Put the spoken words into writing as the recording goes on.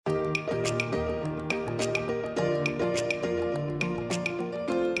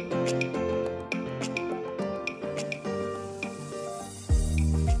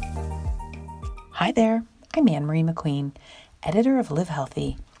Hi there, I'm Anne-Marie McQueen, editor of Live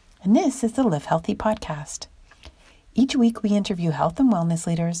Healthy, and this is the Live Healthy podcast. Each week we interview health and wellness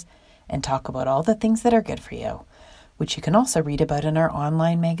leaders and talk about all the things that are good for you, which you can also read about in our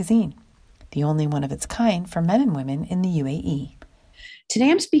online magazine, the only one of its kind for men and women in the UAE.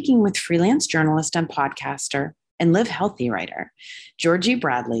 Today I'm speaking with freelance journalist and podcaster and Live Healthy writer, Georgie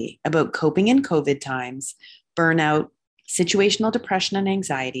Bradley, about coping in COVID times, burnout, situational depression and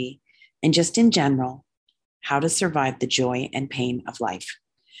anxiety, and just in general, how to survive the joy and pain of life.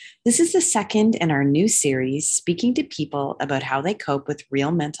 This is the second in our new series, speaking to people about how they cope with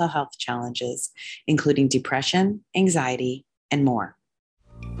real mental health challenges, including depression, anxiety, and more.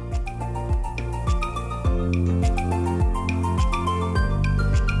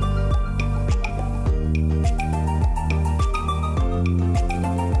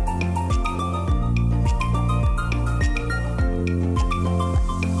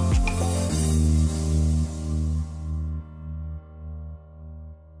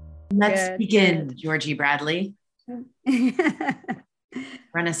 Let's begin, Georgie Bradley.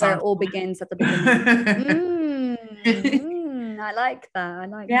 Renaissance. Where it all begins at the beginning. I like that.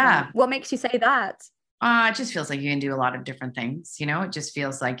 That. What makes you say that? It just feels like you can do a lot of different things. You know, it just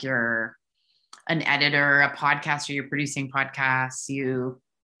feels like you're an editor, a podcaster, you're producing podcasts, you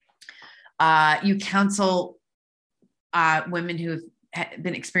counsel women who've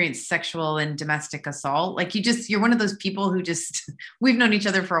been experienced sexual and domestic assault. Like you're one of those people who just, we've known each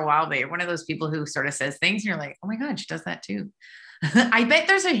other for a while, but you're one of those people who sort of says things and you're like, oh my God, she does that too. I bet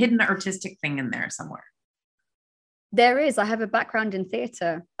there's a hidden artistic thing in there somewhere. There is. I have a background in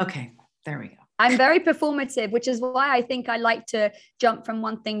theater. Okay, there we go. I'm very performative, which is why I think I like to jump from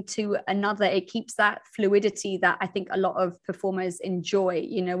one thing to another. It keeps that fluidity that I think a lot of performers enjoy.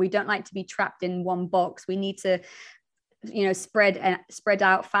 You know, we don't like to be trapped in one box. We need to, you know, spread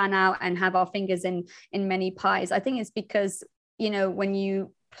out, fan out, and have our fingers in many pies. I think it's because, you know, when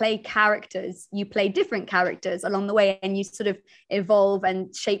you play characters, you play different characters along the way, and you sort of evolve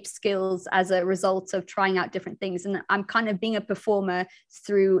and shape skills as a result of trying out different things. And I'm kind of being a performer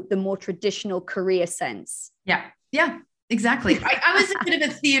through the more traditional career sense. Yeah, exactly. I was a bit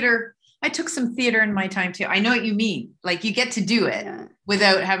of a theater. I took some theater in my time too. I know what you mean. Like you get to do it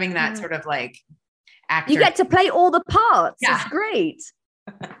without having that sort of like actor. You get to play all the parts. Yeah. It's great.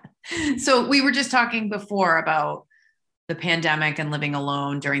 So we were just talking before about the pandemic and living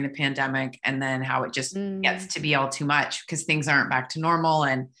alone during the pandemic, and then how it just gets to be all too much because things aren't back to normal.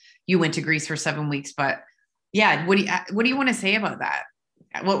 And you went to Greece for 7 weeks, but yeah, what do you want to say about that?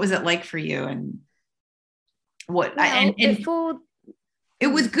 What was it like for you? And what? Well, before it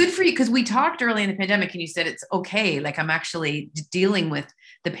was good for you because we talked early in the pandemic, and you said it's okay. Like I'm actually dealing with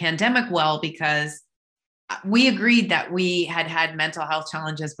the pandemic well because we agreed that we had mental health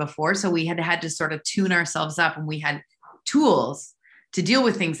challenges before. So we had to sort of tune ourselves up, and we had tools to deal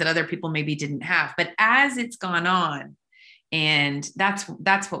with things that other people maybe didn't have. But as it's gone on, and that's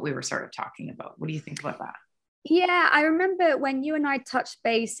what we were sort of talking about. What do you think about that? Yeah, I remember when you and I touched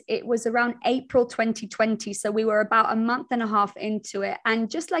base, it was around April 2020. So we were about a month and a half into it. And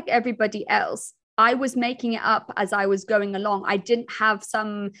just like everybody else, I was making it up as I was going along. I didn't have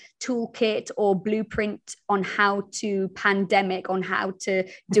some toolkit or blueprint on how to pandemic, on how to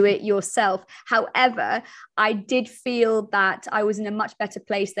do it yourself. However, I did feel that I was in a much better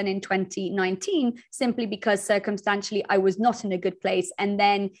place than in 2019, simply because circumstantially I was not in a good place. And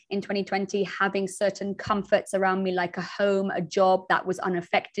then in 2020, having certain comforts around me, like a home, a job that was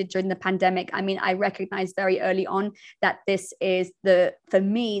unaffected during the pandemic. I mean, I recognized very early on that this is for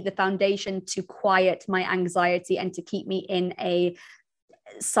me, the foundation to quiet my anxiety and to keep me in a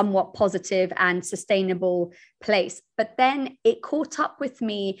somewhat positive and sustainable place. But then it caught up with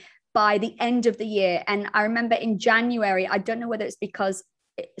me by the end of the year. And I remember in January, I don't know whether it's because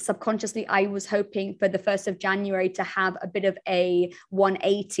subconsciously I was hoping for the 1st of January to have a bit of a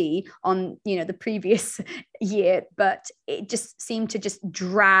 180 on, you know, the previous year, but it just seemed to just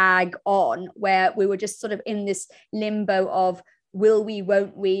drag on, where we were just sort of in this limbo of, will we,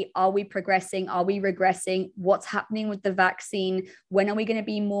 won't we, are we progressing, are we regressing, what's happening with the vaccine, when are we going to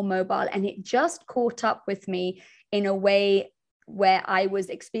be more mobile? And it just caught up with me in a way where I was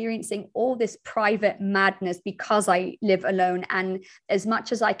experiencing all this private madness because I live alone. And as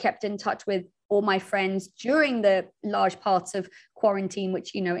much as I kept in touch with all my friends during the large parts of quarantine,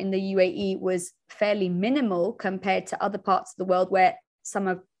 which, you know, in the UAE was fairly minimal compared to other parts of the world where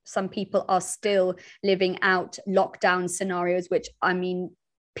some people are still living out lockdown scenarios, which, I mean,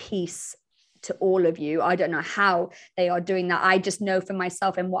 peace to all of you. I don't know how they are doing that. I just know for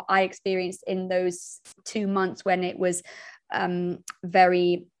myself and what I experienced in those 2 months when it was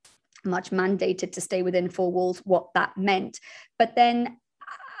very much mandated to stay within four walls, what that meant. But then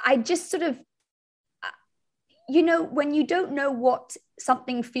I just sort of, when you don't know what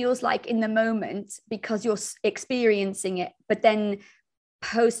something feels like in the moment because you're experiencing it, but then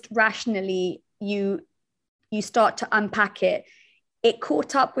post rationally, you start to unpack it. It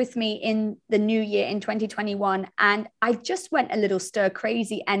caught up with me in the new year in 2021. And I just went a little stir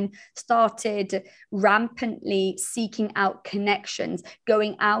crazy and started rampantly seeking out connections,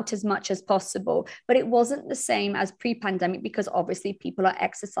 going out as much as possible. But it wasn't the same as pre-pandemic because obviously people are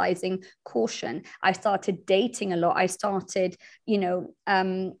exercising caution. I started dating a lot. I started,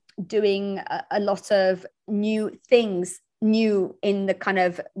 doing a lot of new things, new in the kind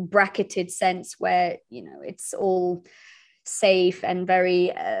of bracketed sense where, it's all safe and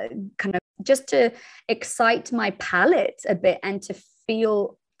very kind of just to excite my palate a bit and to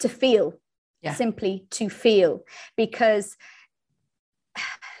feel simply to feel, because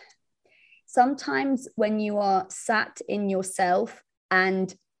sometimes when you are sat in yourself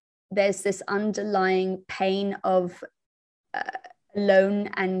and there's this underlying pain of alone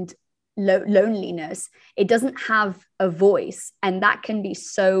and loneliness, it doesn't have a voice, and that can be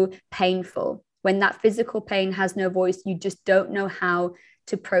so painful. When that physical pain has no voice, you just don't know how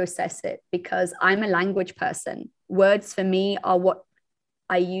to process it, because I'm a language person. Words for me are what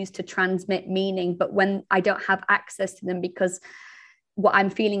I use to transmit meaning. But when I don't have access to them because what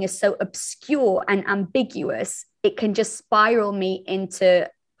I'm feeling is so obscure and ambiguous, it can just spiral me into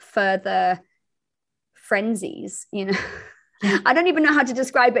further frenzies, Yeah. I don't even know how to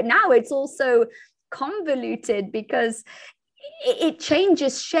describe it now. It's also convoluted because it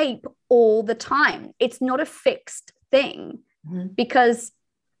changes shape all the time. It's not a fixed thing, because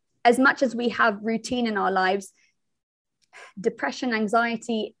as much as we have routine in our lives, depression,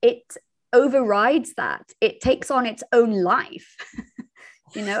 anxiety, it overrides that. It takes on its own life,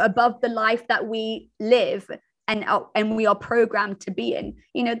 above the life that we live and we are programmed to be in.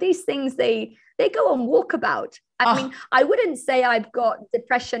 These things, they go on walkabout. I mean, I wouldn't say I've got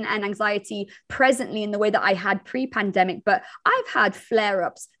depression and anxiety presently in the way that I had pre-pandemic, but I've had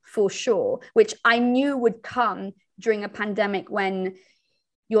flare-ups for sure, which I knew would come during a pandemic when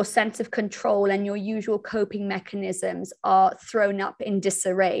your sense of control and your usual coping mechanisms are thrown up in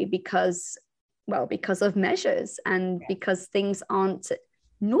disarray because of measures and because things aren't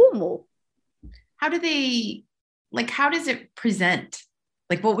normal. How does it present?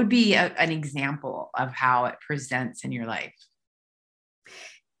 Like, what would be an example of how it presents in your life?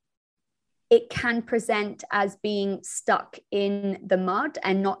 It can present as being stuck in the mud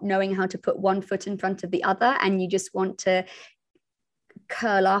and not knowing how to put one foot in front of the other. And you just want to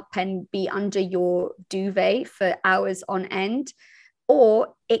curl up and be under your duvet for hours on end.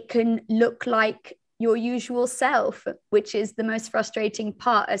 Or it can look like your usual self, which is the most frustrating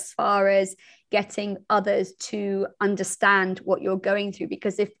part as far as getting others to understand what you're going through.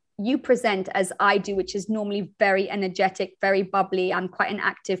 Because if you present as I do, which is normally very energetic, very bubbly, I'm quite an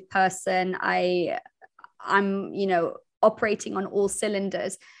active person, I'm operating on all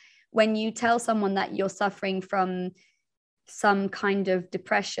cylinders. When you tell someone that you're suffering from some kind of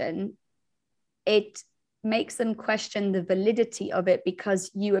depression, it makes them question the validity of it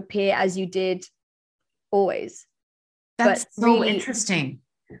because you appear as you did always. That's but so really interesting.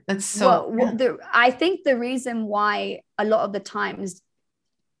 That's so I think the reason why a lot of the times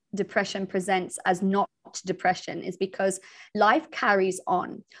depression presents as not depression is because life carries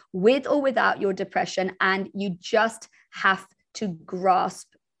on with or without your depression, and you just have to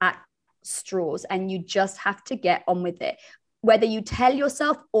grasp at straws and you just have to get on with it. Whether you tell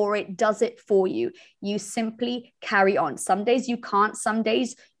yourself or it does it for you, you simply carry on. Some days you can't, some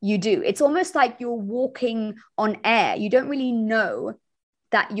days you do. It's almost like you're walking on air. You don't really know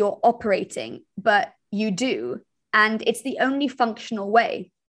that you're operating, but you do. And it's the only functional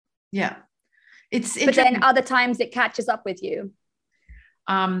way. Yeah. But then other times it catches up with you.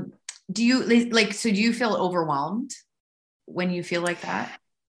 Do you feel overwhelmed when you feel like that?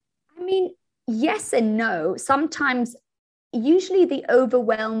 I mean, yes and no. Sometimes, usually the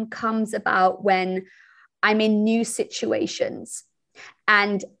overwhelm comes about when I'm in new situations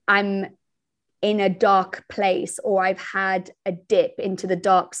and I'm in a dark place, or I've had a dip into the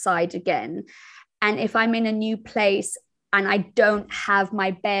dark side again. And if I'm in a new place and I don't have my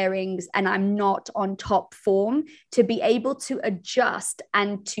bearings and I'm not on top form, to be able to adjust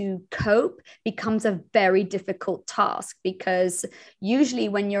and to cope becomes a very difficult task, because usually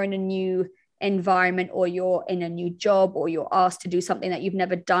when you're in a new environment or you're in a new job or you're asked to do something that you've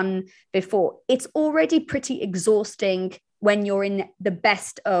never done before, it's already pretty exhausting when you're in the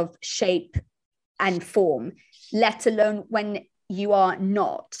best of shape and form, let alone when you are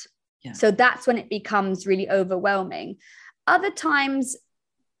not. Yeah. So that's when it becomes really overwhelming. Other times,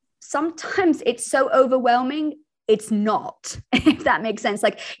 sometimes it's so overwhelming, it's not, if that makes sense.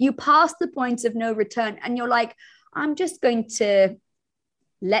 Like you pass the point of no return and you're like, I'm just going to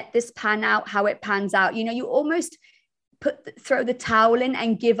let this pan out how it pans out. You know, you almost throw the towel in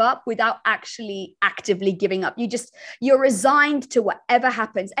and give up without actually actively giving up. You're resigned to whatever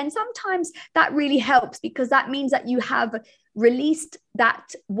happens. And sometimes that really helps, because that means that you have released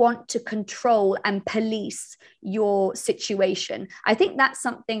that want to control and police your situation. I think that's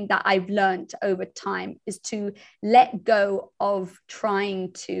something that I've learned over time, is to let go of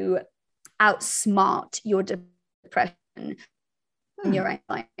trying to outsmart your depression and your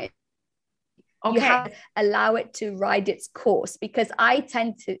anxiety. Okay. You have to allow it to ride its course, because I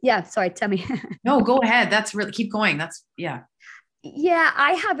tend to, sorry, tell me. No, go ahead. That's really, keep going. Yeah,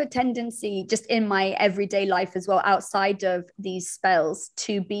 I have a tendency just in my everyday life as well, outside of these spells,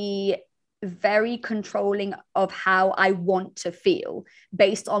 to be very controlling of how I want to feel,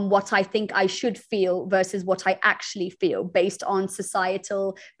 based on what I think I should feel versus what I actually feel, based on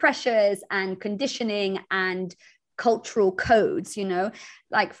societal pressures and conditioning and cultural codes, you know.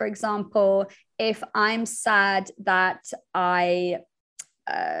 Like, for example, if I'm sad that I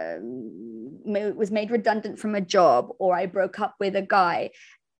was made redundant from a job, or I broke up with a guy,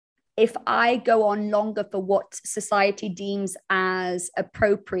 if I go on longer for what society deems as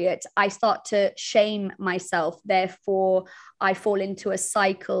appropriate, I start to shame myself. Therefore, I fall into a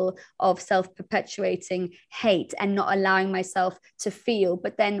cycle of self-perpetuating hate and not allowing myself to feel.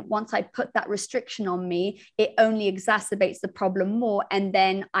 But then once I put that restriction on me, it only exacerbates the problem more. And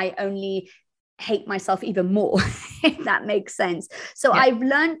then I only hate myself even more, if that makes sense. So I've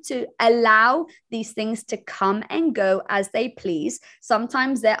learned to allow these things to come and go as they please.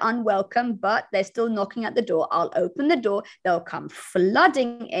 Sometimes they're unwelcome, but they're still knocking at the door. I'll open the door, they'll come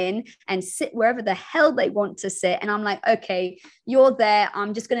flooding in and sit wherever the hell they want to sit. And I'm like, okay, you're there.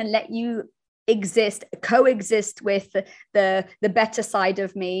 I'm just going to let you coexist with the better side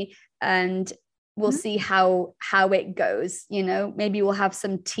of me, and we'll see how it goes. You know, maybe we'll have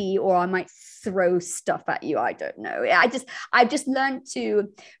some tea, or I might throw stuff at you. I don't know. I've just learned to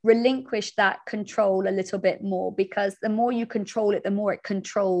relinquish that control a little bit more, because the more you control it, the more it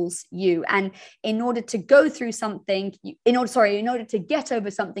controls you. And in order to go through something, in order to get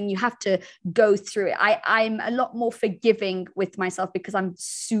over something, you have to go through it. I'm a lot more forgiving with myself, because I'm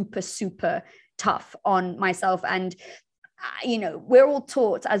super, super tough on myself. And you know, we're all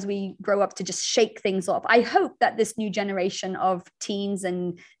taught as we grow up to just shake things off. I hope that this new generation of teens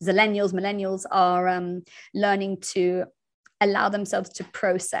and millennials are learning to allow themselves to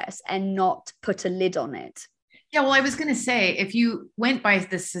process and not put a lid on it. Yeah, well, I was going to say, if you went by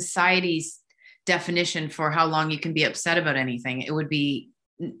the society's definition for how long you can be upset about anything, it would be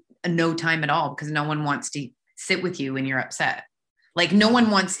no time at all, because no one wants to sit with you when you're upset. Like, no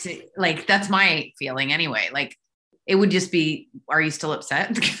one wants to, like, that's my feeling anyway. Like, it would just be, are you still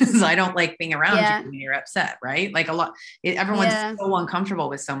upset? Because I don't like being around you when you're upset, right? Like everyone's so uncomfortable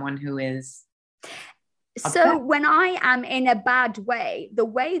with someone who is upset. So when I am in a bad way, the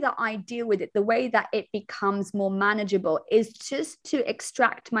way that I deal with it, the way that it becomes more manageable, is just to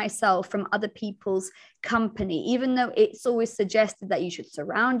extract myself from other people's company. Even though it's always suggested that you should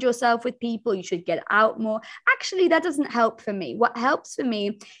surround yourself with people, you should get out more. Actually, that doesn't help for me. What helps for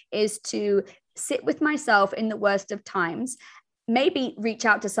me is to sit with myself in the worst of times, maybe reach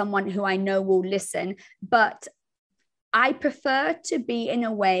out to someone who I know will listen, but I prefer to be in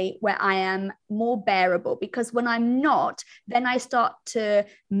a way where I am more bearable, because when I'm not, then I start to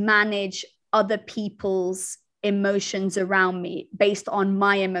manage other people's emotions around me based on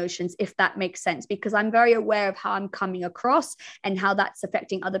my emotions, if that makes sense, because I'm very aware of how I'm coming across and how that's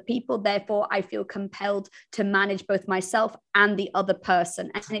affecting other people. Therefore, I feel compelled to manage both myself and the other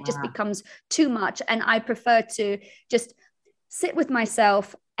person, and it just becomes too much. And I prefer to just sit with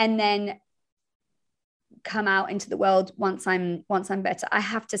myself and then come out into the world once I'm better. I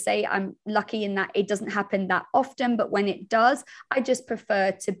have to say, I'm lucky in that it doesn't happen that often, but when it does, I just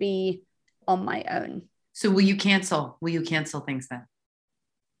prefer to be on my own. So will you cancel things then?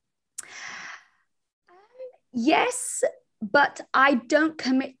 Yes, but I don't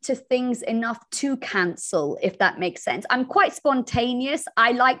commit to things enough to cancel, if that makes sense. I'm quite spontaneous.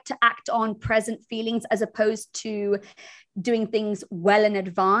 I like to act on present feelings as opposed to doing things well in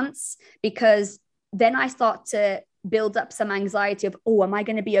advance, because then I start to build up some anxiety of, oh, am I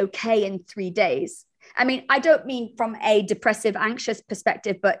going to be okay in 3 days? I mean, I don't mean from a depressive, anxious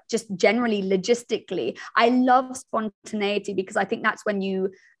perspective, but just generally logistically. I love spontaneity because I think that's when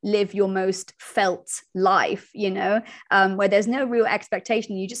you live your most felt life, where there's no real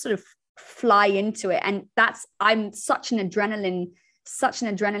expectation. You just sort of fly into it. And I'm such an adrenaline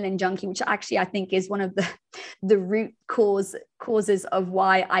junkie, which actually I think is one of the root causes of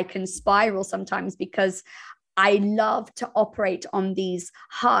why I can spiral sometimes, because I love to operate on these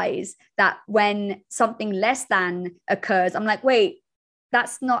highs that when something less than occurs, I'm like, wait,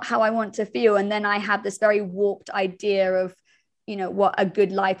 that's not how I want to feel. And then I have this very warped idea of, what a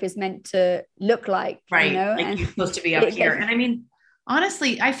good life is meant to look like. Right. Like and you're supposed to be up here. And I mean,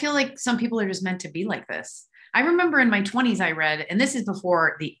 honestly, I feel like some people are just meant to be like this. I remember in my 20s, I read, and this is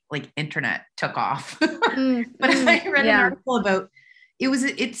before the internet took off, but I read an article about,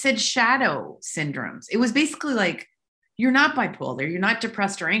 it said shadow syndromes. It was basically like, you're not bipolar, you're not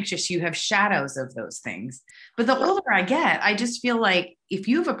depressed or anxious, you have shadows of those things. But the older I get, I just feel like if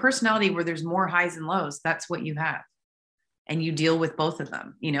you have a personality where there's more highs and lows, that's what you have. And you deal with both of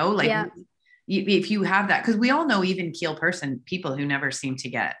them, if you have that, because we all know even keel people who never seem to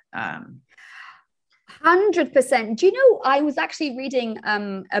get 100%. Do you know, I was actually reading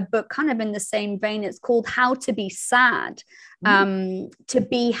a book kind of in the same vein. It's called How to Be Sad, to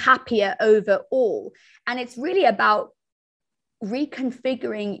Be Happier Overall. And it's really about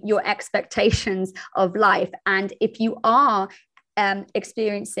reconfiguring your expectations of life. And if you are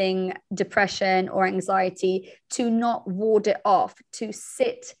experiencing depression or anxiety, to not ward it off, to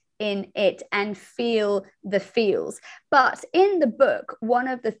sit in it and feel the feels. But in the book, one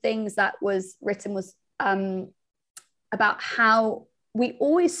of the things that was written was about how we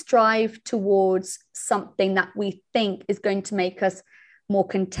always strive towards something that we think is going to make us more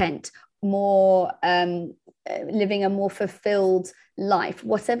content, more living a more fulfilled life,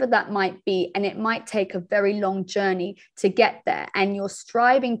 whatever that might be. And it might take a very long journey to get there. And you're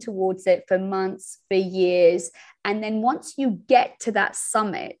striving towards it for months, for years. And then once you get to that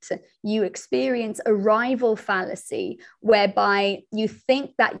summit, you experience arrival fallacy, whereby you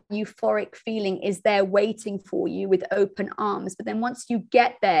think that euphoric feeling is there waiting for you with open arms. But then once you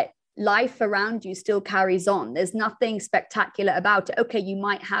get there, life around you still carries on. There's nothing spectacular about it. Okay, you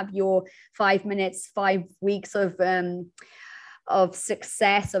might have your 5 minutes, 5 weeks of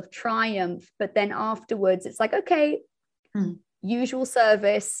success, of triumph, but then afterwards it's like, okay, usual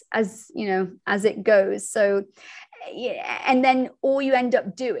service as it goes. So and then all you end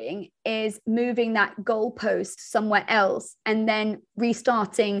up doing is moving that goalpost somewhere else and then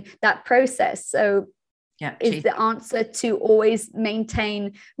restarting that process. So is the answer to always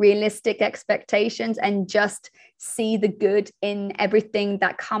maintain realistic expectations and just see the good in everything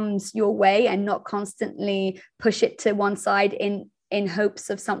that comes your way and not constantly push it to one side in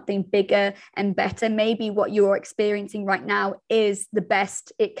hopes of something bigger and better? Maybe what you're experiencing right now is the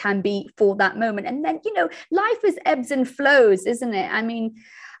best it can be for that moment. And then, life is ebbs and flows, isn't it? I mean,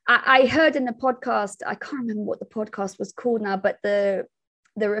 I heard in the podcast, I can't remember what the podcast was called now, but the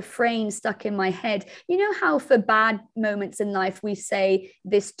refrain stuck in my head. You know how for bad moments in life we say,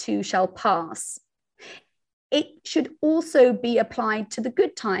 this too shall pass? It should also be applied to the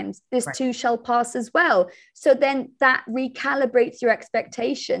good times. This too shall pass as well. So then that recalibrates your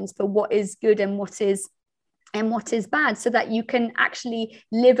expectations for what is good and what is bad, so that you can actually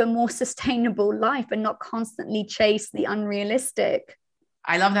live a more sustainable life and not constantly chase the unrealistic.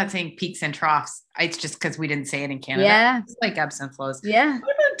 I love that saying, peaks and troughs. It's just because we didn't say it in Canada. Yeah. It's like ebbs and flows. Yeah. What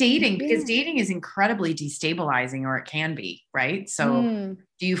about dating? Because dating is incredibly destabilizing, or it can be, right? So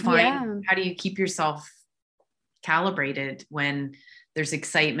do you find, how do you keep yourself calibrated when there's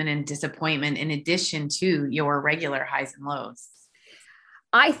excitement and disappointment in addition to your regular highs and lows?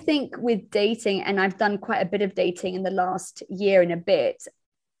 I think with dating, and I've done quite a bit of dating in the last year and a bit,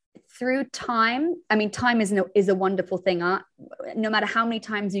 through time, I mean, time is a wonderful thing. No matter how many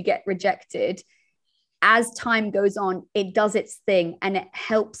times you get rejected, as time goes on, it does its thing, and it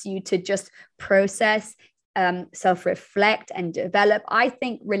helps you to just process, self-reflect and develop. I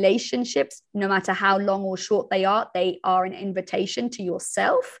think relationships, no matter how long or short they are an invitation to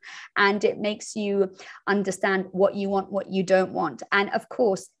yourself, and it makes you understand what you want, what you don't want. And of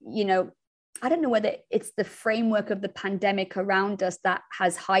course, I don't know whether it's the framework of the pandemic around us that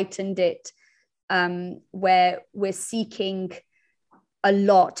has heightened it, where we're seeking a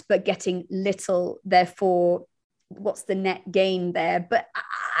lot but getting little. Therefore, what's the net gain there? But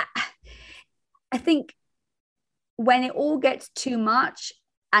I think when it all gets too much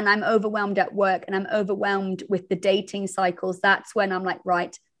and I'm overwhelmed at work and I'm overwhelmed with the dating cycles, that's when I'm like,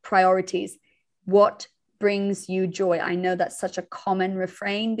 right, priorities. What brings you joy. I know that's such a common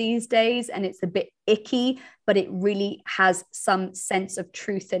refrain these days, and it's a bit icky, but it really has some sense of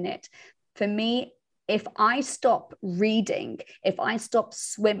truth in it. For me, if I stop reading, if I stop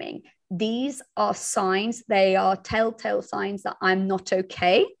swimming, these are signs, they are telltale signs that I'm not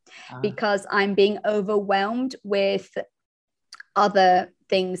okay, because I'm being overwhelmed with other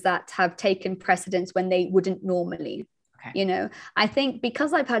things that have taken precedence when they wouldn't normally. Okay. You know, I think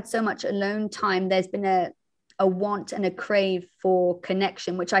because I've had so much alone time, there's been a want and a crave for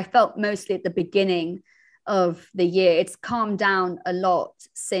connection, which I felt mostly at the beginning of the year. It's calmed down a lot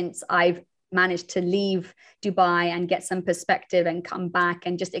since I've managed to leave Dubai and get some perspective and come back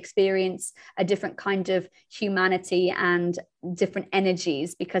and just experience a different kind of humanity and different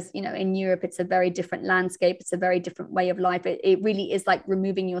energies, because, you know, in Europe, it's a very different landscape. It's a very different way of life. It really is like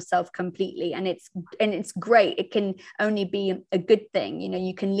removing yourself completely. And it's great. It can only be a good thing. You know,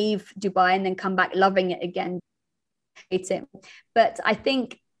 you can leave Dubai and then come back loving it again. But I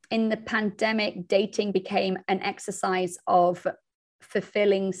think in the pandemic, dating became an exercise of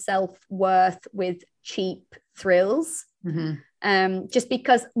fulfilling self-worth with cheap thrills. Just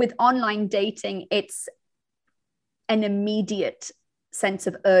because with online dating, it's an immediate sense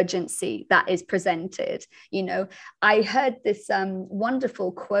of urgency that is presented. You know, I heard this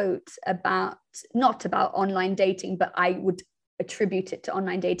wonderful quote about, not about online dating, but I would attribute it to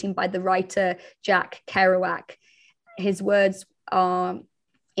online dating, by the writer Jack Kerouac. His words are,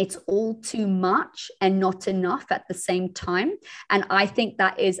 "It's all too much and not enough at the same time." And I think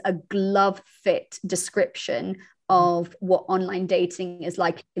that is a glove fit description of what online dating is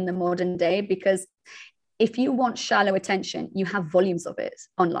like in the modern day. Because if you want shallow attention, you have volumes of it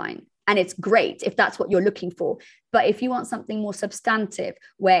online. And it's great if that's what you're looking for. But if you want something more substantive,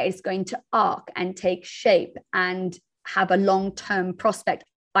 where it's going to arc and take shape and have a long-term prospect,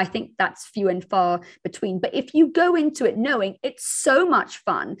 I think that's few and far between. But if you go into it knowing it's so much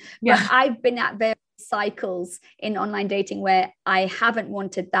fun, but I've been at various cycles in online dating where I haven't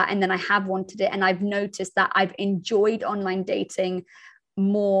wanted that, and then I have wanted it. And I've noticed that I've enjoyed online dating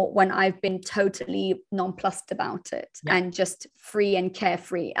more when I've been totally nonplussed about it and just free and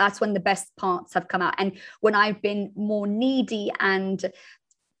carefree. That's when the best parts have come out. And when I've been more needy and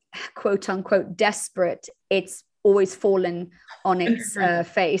quote unquote desperate, it's always fallen on its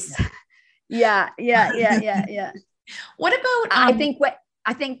face. Yeah. What about I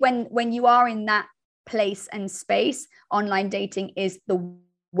think when you are in that place and space, online dating is the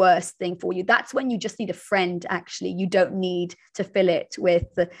worst thing for you. That's when you just need a friend. Actually, you don't need to fill it with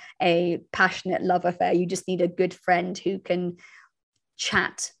a passionate love affair. You just need a good friend who can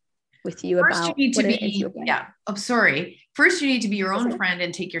chat with you First, about you need to be First, you need to be your own friend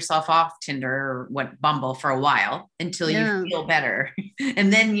and take yourself off Tinder or Bumble for a while until you feel better,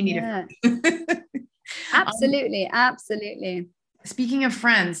 and then you need a friend. Absolutely. Speaking of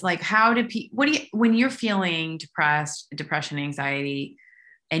friends, like when you're feeling depression, anxiety,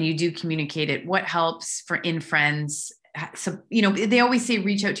 and you do communicate it, what helps in friends? So, you know, they always say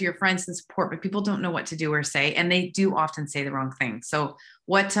reach out to your friends and support, but people don't know what to do or say, and they do often say the wrong thing. So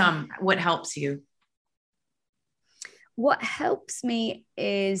what helps you? What helps me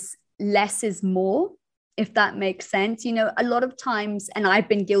is less is more, if that makes sense. You know, a lot of times, and I've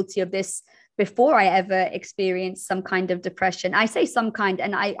been guilty of this before I ever experienced some kind of depression. I say some kind,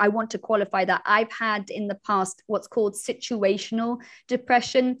 and I want to qualify that. I've had in the past what's called situational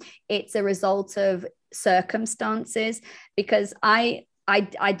depression. It's a result of circumstances, because I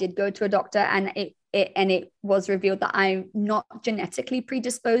did go to a doctor, and it was revealed that I'm not genetically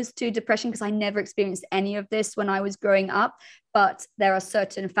predisposed to depression, because I never experienced any of this when I was growing up. But there are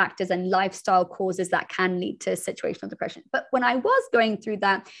certain factors and lifestyle causes that can lead to situational depression. But when I was going through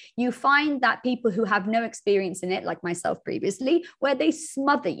that, you find that people who have no experience in it, like myself previously, where they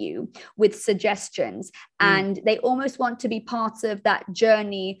smother you with suggestions and they almost want to be part of that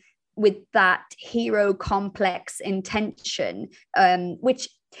journey with that hero complex intention, which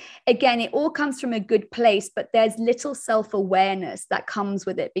again, it all comes from a good place, but there's little self-awareness that comes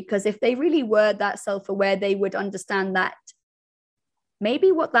with it. Because if they really were that self-aware, they would understand that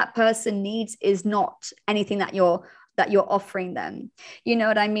maybe what that person needs is not anything that you're offering them. You know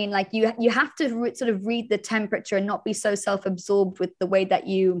what I mean? Like you have to sort of read the temperature and not be so self-absorbed with the way that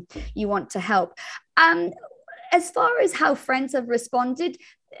you want to help. As far as how friends have responded,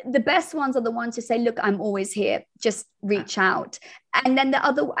 the best ones are the ones who say, look, I'm always here, just reach out. And then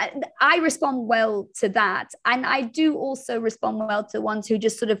I respond well to that. And I do also respond well to ones who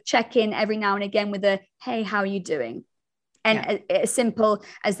just sort of check in every now and again with a, hey, how are you doing? And as simple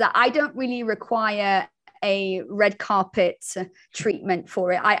as that. I don't really require a red carpet treatment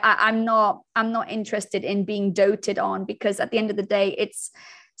for it. I'm not interested in being doted on, because at the end of the day, it's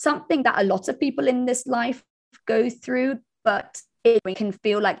something that a lot of people in this life go through, but it can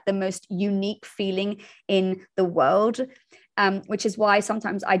feel like the most unique feeling in the world, which is why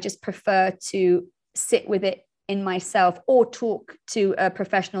sometimes I just prefer to sit with it in myself, or talk to a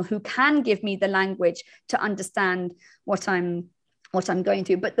professional who can give me the language to understand what I'm going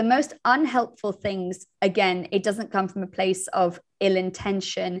through. But the most unhelpful things, again, it doesn't come from a place of ill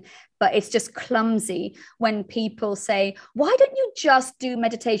intention, but it's just clumsy when people say, why don't you just do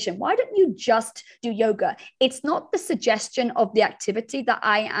meditation? Why don't you just do yoga? It's not the suggestion of the activity that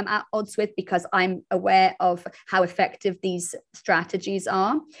I am at odds with, because I'm aware of how effective these strategies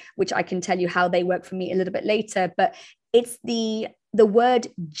are, which I can tell you how they work for me a little bit later. But it's the word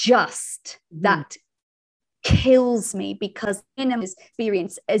just that kills me, because in an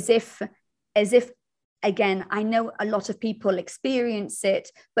experience, as if again, I know a lot of people experience it,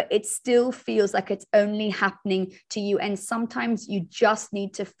 but it still feels like it's only happening to you. And sometimes you just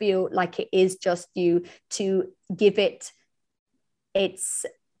need to feel like it is just you, to give it its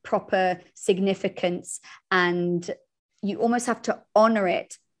proper significance. And you almost have to honor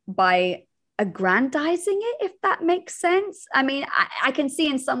it by aggrandizing it, if that makes sense. I mean, I can see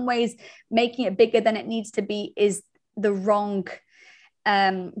in some ways making it bigger than it needs to be is the wrong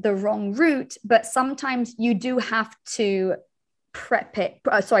route, but sometimes you do have to prop it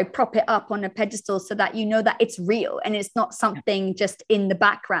up on a pedestal so that you know that it's real and it's not something just in the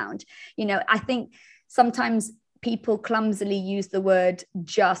background. I think sometimes people clumsily use the word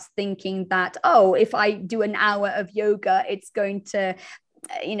just, thinking that, oh, if I do an hour of yoga, it's going to,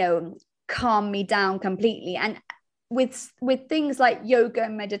 calm me down completely. And with things like yoga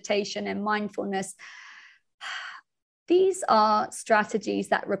and meditation and mindfulness, these are strategies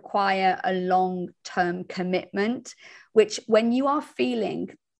that require a long-term commitment, which when you are feeling,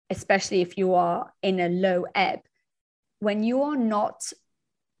 especially if you are in a low ebb, when you are not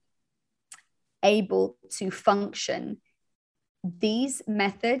able to function, these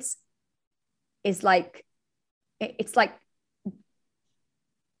methods it's like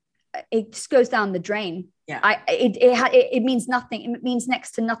it just goes down the drain. It means nothing. It means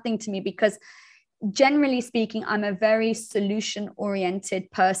next to nothing to me, because generally speaking, I'm a very solution oriented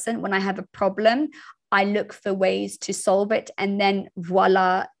person. When I have a problem, I look for ways to solve it, and then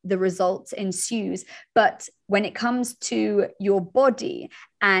voila, the result ensues. But when it comes to your body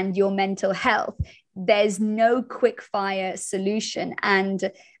and your mental health, there's no quick fire solution.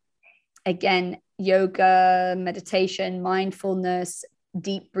 And again, yoga, meditation, mindfulness,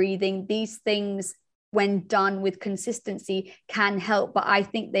 deep breathing, these things, when done with consistency, can help. But I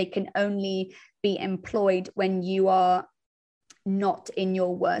think they can only be employed when you are not in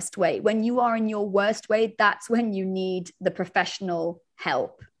your worst way. When you are in your worst way, that's when you need the professional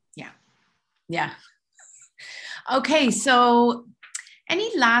help. Yeah. Okay. So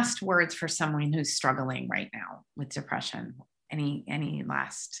any last words for someone who's struggling right now with depression? Any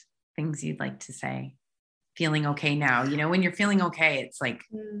last things you'd like to say? Feeling okay now, when you're feeling okay, it's like,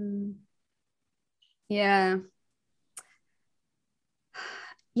 yeah.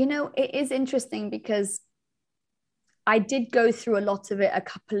 It is interesting, because I did go through a lot of it a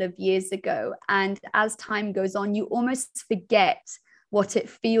couple of years ago. And as time goes on, you almost forget what it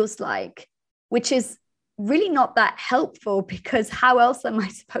feels like, which is really not that helpful, because how else am I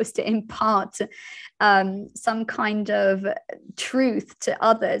supposed to impart some kind of truth to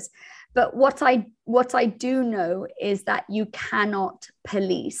others? But what I do know is that you cannot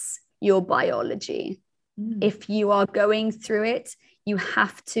police your biology. If you are going through it, you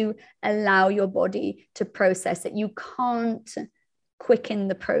have to allow your body to process it. You can't quicken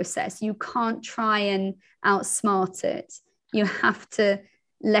the process. You can't try and outsmart it. You have to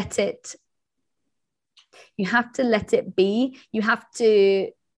let it be. You have to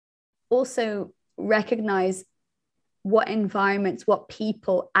also recognize what environments, what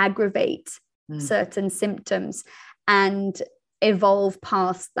people aggravate certain symptoms, and evolve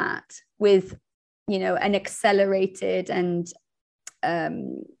past that with, an accelerated and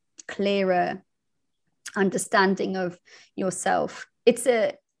clearer understanding of yourself. It's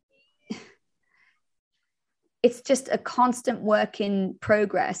just a constant work in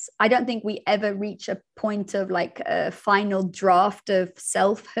progress. I don't think we ever reach a point of like a final draft of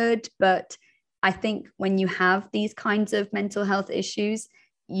selfhood, but I think when you have these kinds of mental health issues,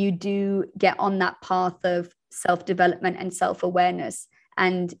 you do get on that path of self-development and self-awareness,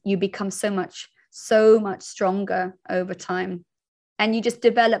 and you become so much stronger over time, and you just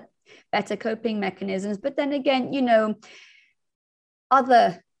develop better coping mechanisms. But then again,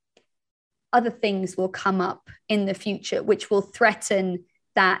 other other things will come up in the future, which will threaten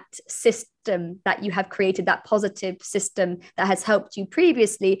that system that you have created, that positive system that has helped you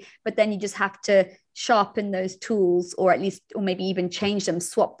previously. But then you just have to sharpen those tools, or at least, or maybe even change them,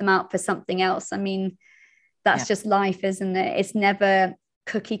 swap them out for something else. I mean, that's just life, isn't it? It's never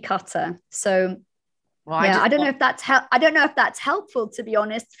cookie cutter. So well, yeah, I don't know if that's I don't know if that's helpful, to be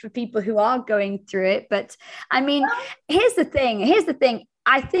honest, for people who are going through it. But I mean, here's the thing.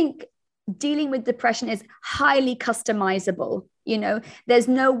 I think dealing with depression is highly customizable. You know, there's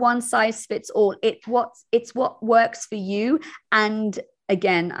no one size fits all. It's what works for you. And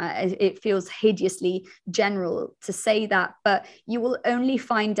again, it feels hideously general to say that, but you will only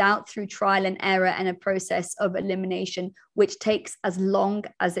find out through trial and error and a process of elimination, which takes as long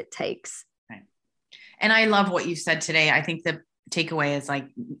as it takes. Right. And I love what you said today. I think the takeaway is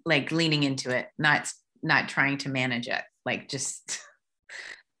like leaning into it, not trying to manage it, like just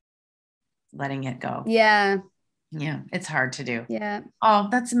letting it go. Yeah. Yeah. It's hard to do. Yeah. Oh,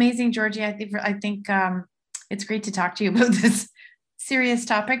 that's amazing, Georgie. I think it's great to talk to you about this serious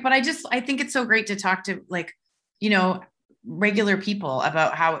topic, but I think it's so great to talk to, like, you know, regular people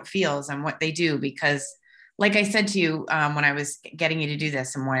about how it feels and what they do, because like I said to you, when I was getting you to do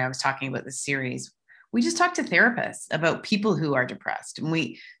this and when I was talking about this series, we just talk to therapists about people who are depressed, and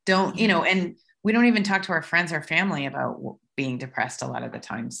we don't, you know, and we don't even talk to our friends or family about being depressed a lot of the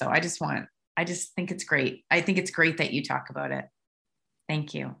time. So I just think it's great. I think it's great that you talk about it.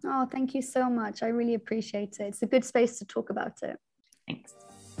 Thank you. Oh, thank you so much. I really appreciate it. It's a good space to talk about it. Thanks.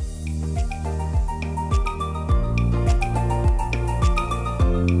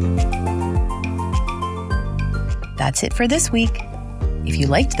 That's it for this week. If you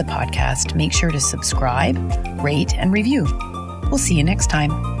liked the podcast, make sure to subscribe, rate, and review. We'll see you next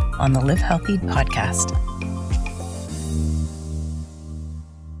time on the Live Healthy podcast.